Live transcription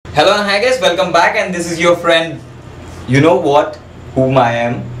Hello and hi guys, welcome back, and this is your friend. You know what? Whom I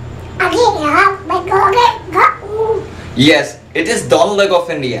am? Yes, it is Donald Duck of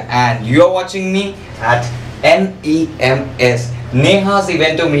India, and you are watching me at NEMS, Neha's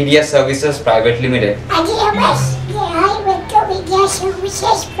Evento Media Services Private Limited.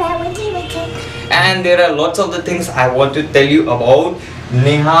 And there are lots of the things I want to tell you about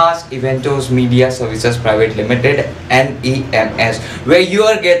Neha's Eventos Media Services Private Limited, NEMS, where you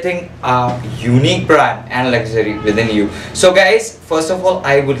are getting a unique brand and luxury within you. So guys, first of all,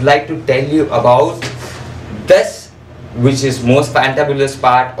 I would like to tell you about this, which is most fantabulous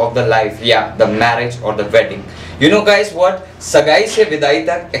part of the life, the marriage or the wedding. You know guys what? Sagai se vidai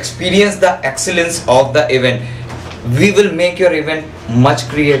tak, experience the excellence of the event. We will make your event much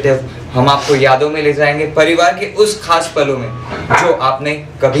creative. हम आपको यादों में ले जाएंगे, परिवार के उस खास पलों में जो आपने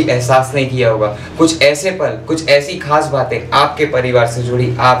कभी एहसास नहीं किया होगा। कुछ ऐसे पल, कुछ ऐसी खास बातें आपके परिवार से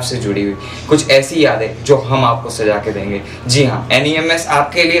जुड़ी, आपसे जुड़ी हुई, कुछ ऐसी यादें जो हम आपको सजा के देंगे। जी हाँ, NEMS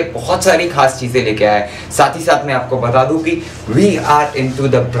आपके लिए बहुत सारी खास चीज़ें लेके आया है। साथ ही साथ मैं आपको बता दूं कि we are into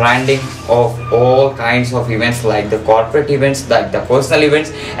the branding of all kinds of events, like the corporate events, like the personal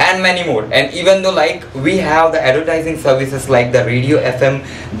events, and many more. And even though like we have the advertising services like the radio FM,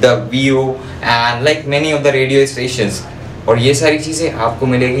 the and like many of the radio stations, और ये सारी चीजें आपको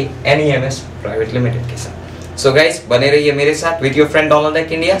मिलेगी NEMS private limited के साथ। So guys, बने रहिए मेरे साथ with your friend Donald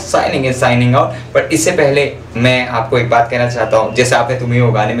duck India, signing in signing out. पर इससे पहले मैं आपको एक बात कहना चाहता हूँ, जैसे आपने तुम्हें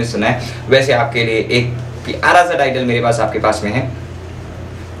वो गाने में सुना है, वैसे आपके लिए एक प्यारा सा टाइटल मेरे पास आपके पास में है।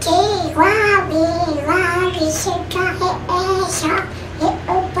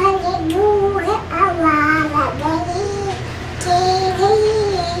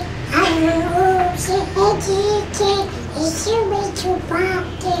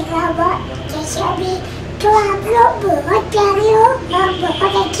 तो आप लोग बहुत प्यारे हो और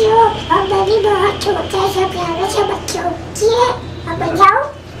बहुत अच्छे हो और मैं भी बहुत छोटा सा प्यारा सा बच्चा हूँ। अब जाओ,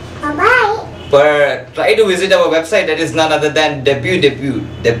 bye. But try to visit our website, that is none other than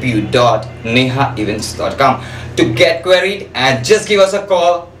www.nehaevents.com to get queried, and just give us a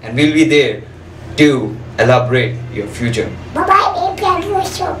call and we'll be there to elaborate your future. Bye bye,